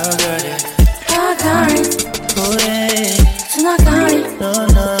I got it I got it I got it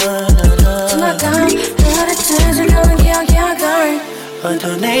지나간 흐릿해 지나는 기억이 I got it A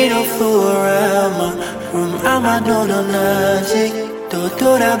tornado flew around my room 아마도 넌 아직 또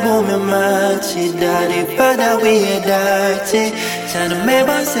돌아보면 마치 달이 바다 위에 닿지 자는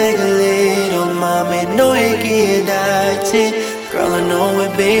매번 색을 잃어 맘에 너에게 닿지 Girl I know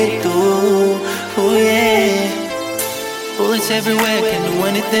it be through oh yeah Bullets everywhere can do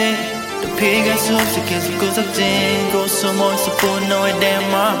anything 또 피해갈 수 없이 계속 구석진 숨어 있어 보는 너의 damn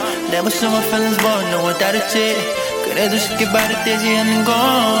mom Never show my feelings but 너와 다르지 그래도 쉽게 발휘되지 않는 건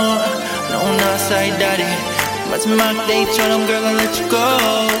너무나 사이다리 마지막 데이처럼 girl I let you go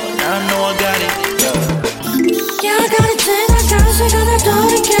Now I know I got it Yeah I got it 지나간 시간을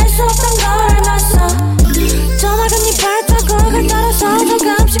돌이킬 수 없던 걸 알았어 전화가 네 발자국을 따라서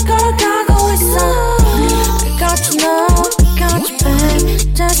조금씩 걸어가고 있어 I got you know I got you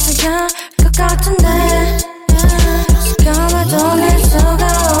babe 됐어야 것 같은데 시간을 돌릴 수가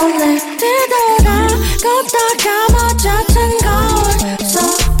없네 뒤돌아걷다가 멈췄던 거울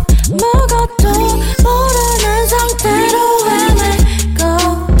속 아무것도 모르는 상태로 헤매고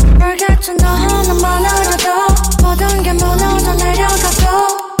벌같은 너 하나만으로도 모든 게 무너져 내려가고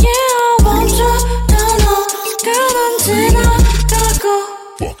Yeah I want you to know 지금은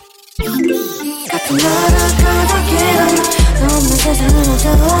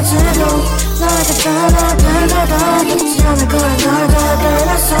낮에도 나에게 전화들려다 듣지 않을 거야 널 다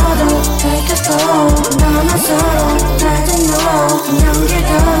떠났어도 Take it slow 나만 서로 달진 너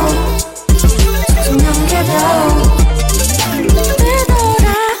투명기도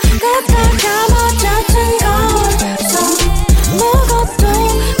뒤돌아갔다가 멈춰진 거리에서 무것도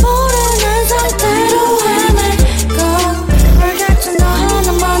모르는 상태로 헤매고 Forget 너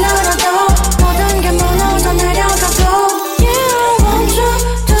하나만으로도 모든 게 무너져 내려가도 Yeah I want you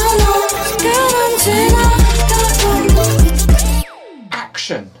to know 시간은 지나가고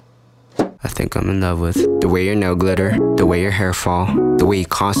Action. I think I'm in love with the way your nail glitter, the way your hair fall, the way you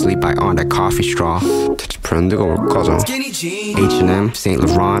constantly bite on that coffee straw. 대체 브랜드가 뭘까죠? H&M, Saint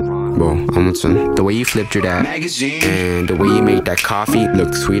Laurent, 뭐 아무튼 the way you flipped your that and the way you made that coffee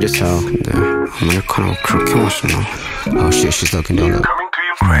look sweet as hell. 근데 아메리카노 그렇게 맛있나? Oh shit, she's looking down the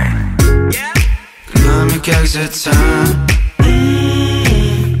맘이 깨끗한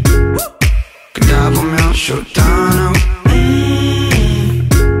그다 보면 쇼다노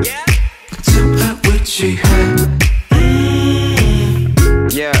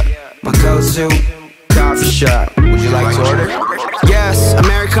Yeah, my go-to coffee shop. Would you like to order? Yes,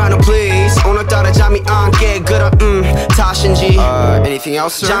 Americano please. 오늘따라 잠이 안 깨 그럼 탓인지 anything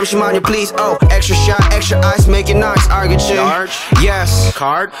else sir? 잠시만요 please. Oh, extra shot, extra ice, make it nice. 알겠지? Large? Yes.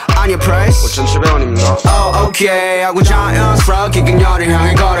 Card? 아니요 price? 5,700원입니다. Oh, okay. 하고 giant frog 기근 열을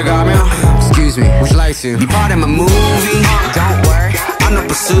향해 걸어가며 Excuse me, would you like to be part of my movie? Don't worry, I'm not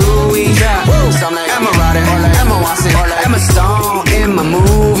pursuing. Some like Emma Rodder, Emma Watson, Emma Stone in my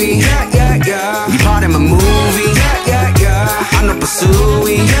movie. Be part of my movie. I'm not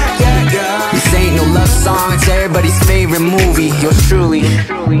pursuing. This ain't no love song, it's everybody's favorite movie. Yours truly.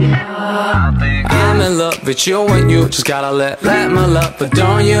 I'm in love with you and you just gotta let my love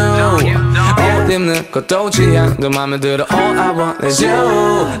adorn you. 옷 입는 것도 지향 너 맘에 들어 all I want is you.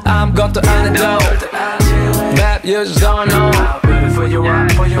 아무것도 안 해도 Babe you just don't know.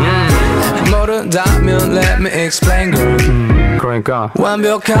 모른다면 let me explain girl. 그러니까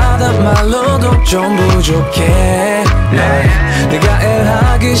완벽하단 말로도 좀 부족해. 내가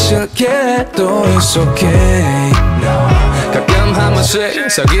일하기 싫게 해도 it's okay. 가끔 한 번씩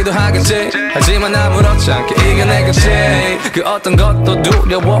서기도 하겠지. 하지만 아무렇지 않게 이겨내겠지. 그 어떤 것도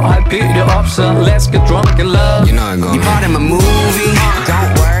두려워할 필요 없어. Let's get drunk in love. You know I'm going. You part of my movie.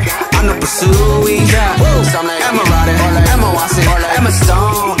 Don't worry, I'm not pursuing. Some like Emma Rodder, Emma Watson, Emma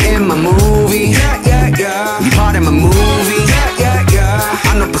Stone in my movie. You part of my movie.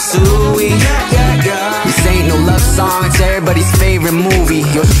 I'm not pursuing. This ain't no love song, it's everybody's favorite movie.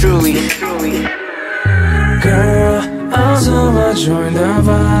 Yours truly. Girl, I'll join the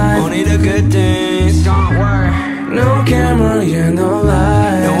vibe. Only the good things. Don't worry. No camera, yeah, no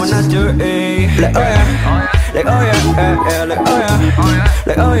lights. No one not doing. Like oh yeah, like oh yeah, like oh yeah,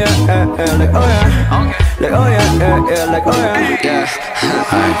 like oh yeah, like oh yeah, like oh yeah, like oh yeah.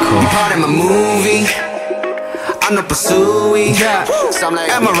 Yeah, alright, cool. You part of my movie. I'm not pursuing. Some like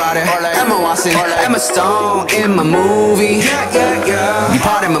Emma Rodder, Emma Watson, Emma Stone in my movie. You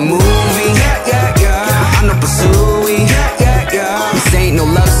part of my movie. I'm not pursuing. This ain't no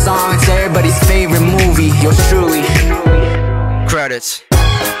love song, it's everybody's favorite movie. Yours truly. Credits.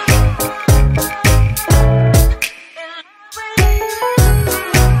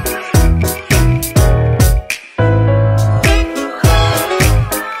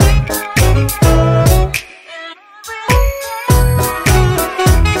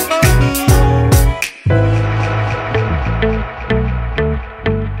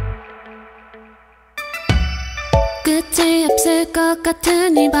 끝이 없을 것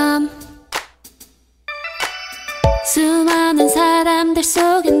같은 이 밤 수많은 사람들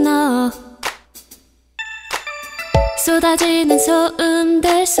속에 너 쏟아지는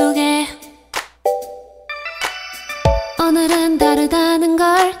소음들 속에 오늘은 다르다는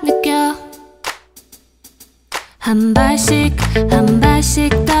걸 느껴 한 발씩 한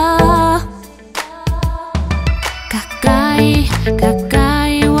발씩 더 가까이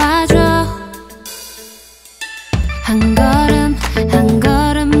가까이 와줘 한 걸음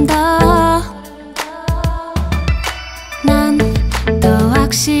더 난 더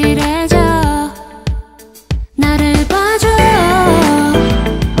확실해져 나를 봐줘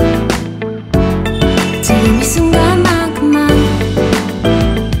지금 이 순간만큼만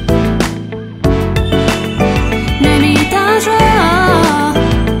날 믿어줘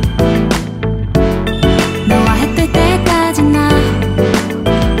너와 해 뜰 때까지 나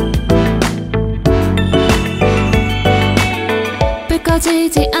불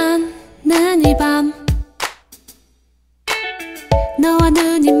꺼지지 않는 이 밤 너와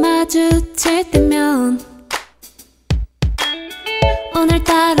눈이 마주칠 때면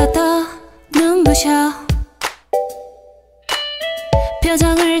오늘따라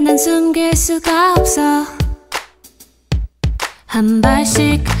숨길 수가 없어 한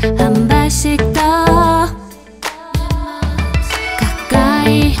발씩 한 발씩 더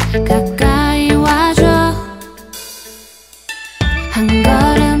가까이 가까이 와줘 한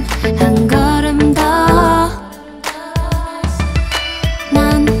걸음 더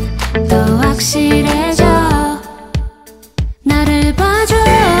난 더 확실해져 나를 봐줘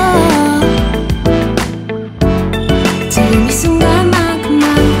지금 이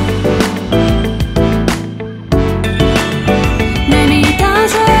순간만큼만 날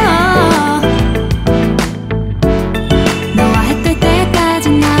믿어줘 너와 해뜰 때까지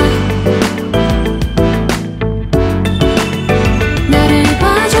나를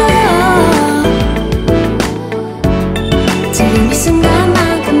봐줘 지금 이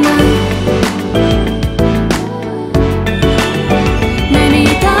순간만큼만 날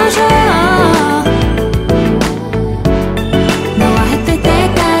믿어줘 너와 해뜰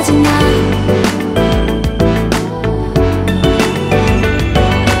때까지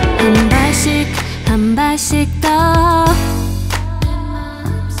한 발씩 더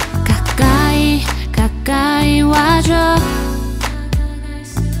가까이 가까이 와줘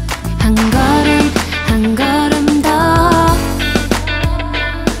한 걸음 더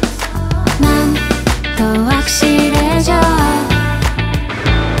난 더 확실해져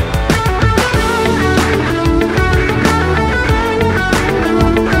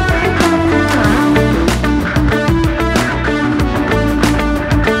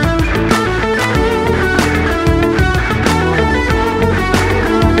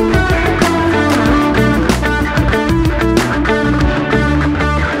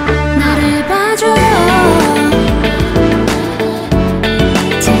나를 봐줘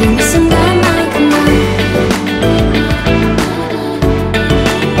지금 이 순간만큼만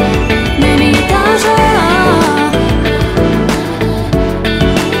날 믿어줘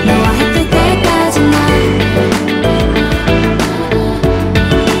너와 해뜰 때까지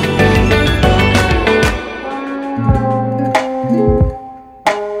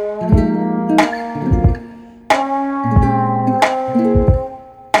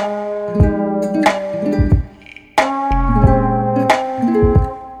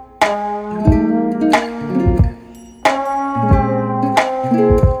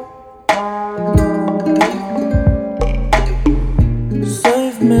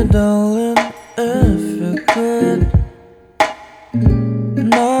Save me darling if you could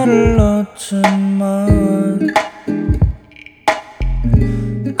나를 놓지만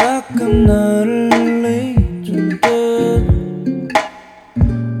가끔 나를 잊은 듯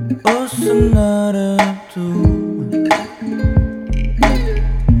웃은 날에도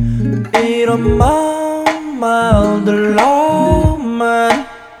이런 말들로만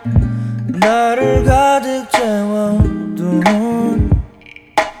나를 가득 채워둔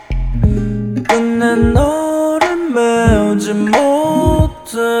끝내 너를 메우지 못해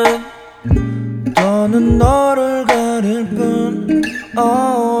더는 너를 가릴 뿐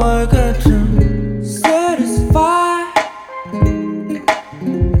Oh I got to satisfy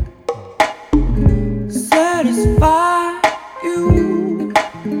you satisfy you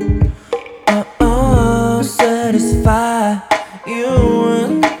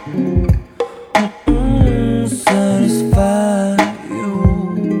satisfy you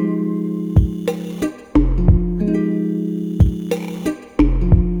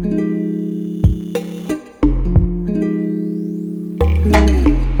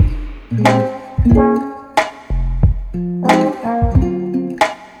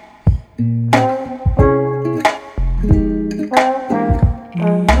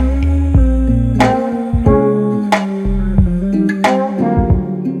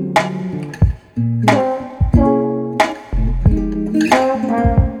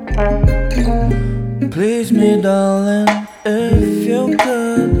Please me darling if you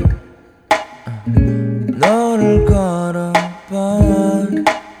could 너를 걸어봐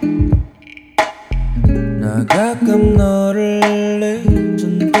나 가끔 너를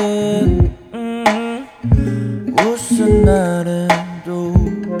잊은 듯 웃은 날에도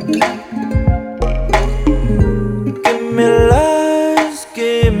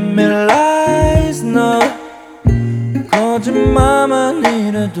Give me lies 너 거짓말만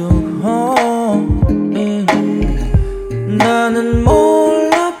이래도 나는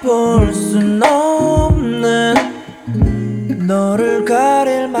몰라볼 순 없는 너를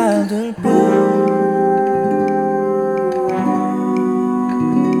가릴 말들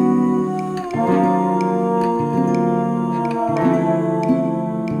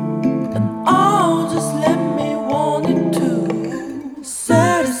And oh just let me want it to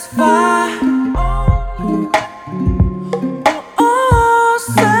satisfy oh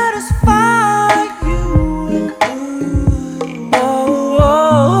satisfy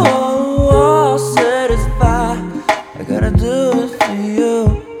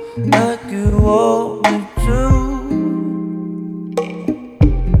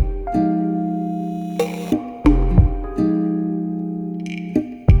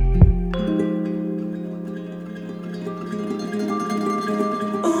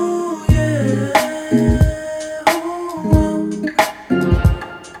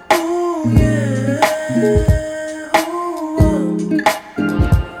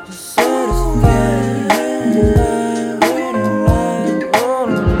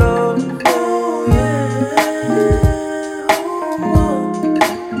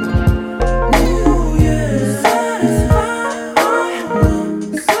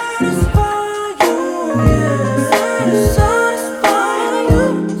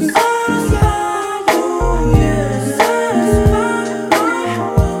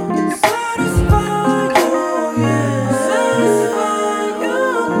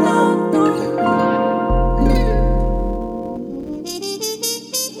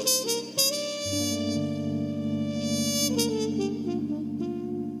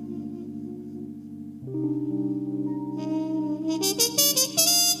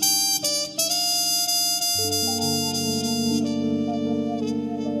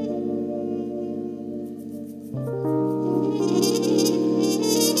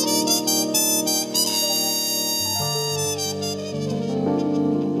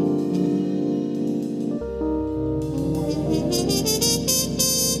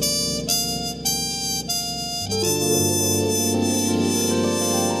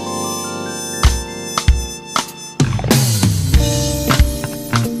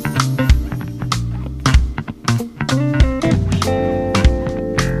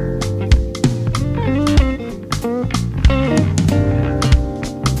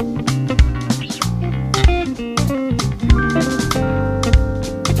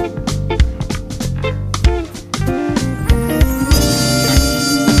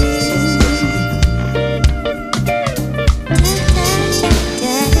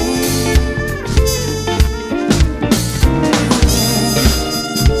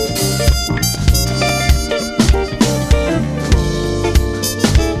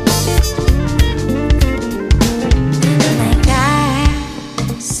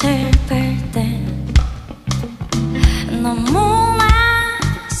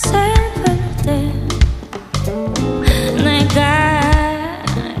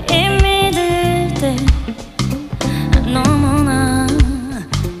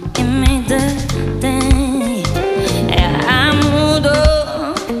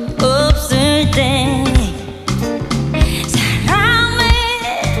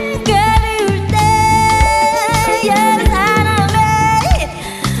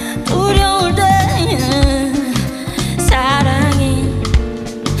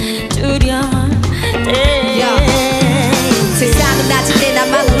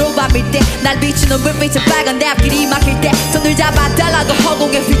밤일 때 날 비추는 불빛은 빨간 내 앞길이 막힐 때 손을 잡아달라고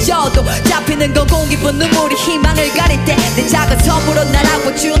허공에 휘저어도 잡히는 건 공기뿐 눈물이 희망을 가릴 때 내 작은 섬으로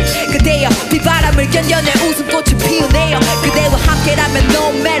날아와 준 그대여 비바람을 견뎌내 웃음꽃을 피우네요 그대와 함께라면 no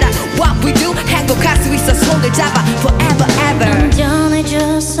matter what we do 행복할 수 있어 손을 잡아 forever ever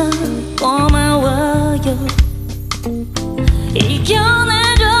안전해줘서 고마워요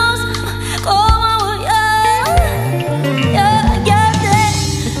이겨내줘서 고마워요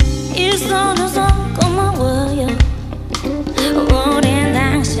있어줘서 고마워요 우린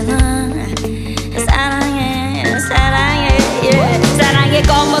당신을 사랑해 사랑해 사랑해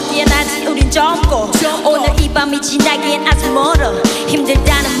겁먹기엔 아직 우린 젊고 오늘 이 밤이 지나기엔 아직 멀어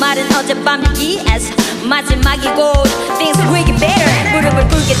힘들다는 말은 어젯밤이기에서 마지막이고 Things will get better 무릎을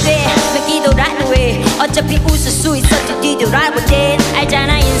꿇게 되면 기도라도 해 어차피 웃을 수 있었지 뒤돌아볼 땐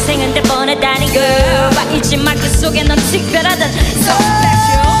알잖아 인생은 될 뻔하다는 걸 잊지마 그 속에 넌 특별하단 So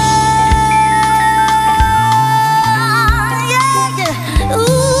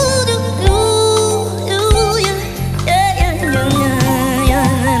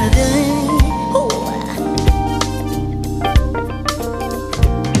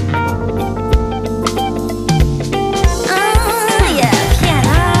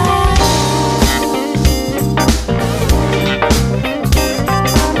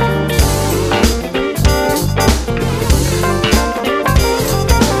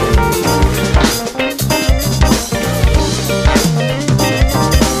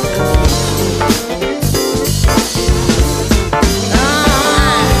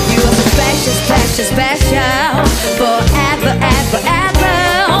special special forever ever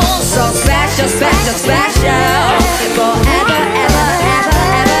ever so special special special forever ever ever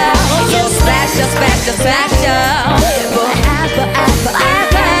ever so special special special forever ever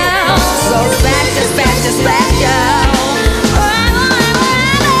ever so special special special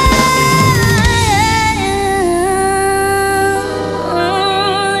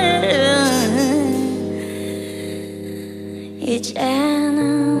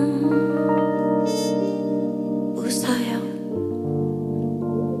이제는 웃어요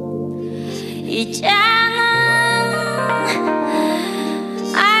이제는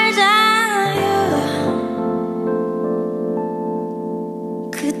알잖아요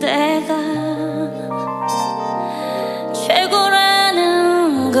그대가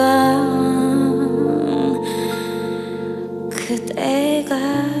최고라는 걸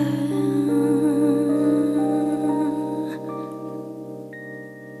그대가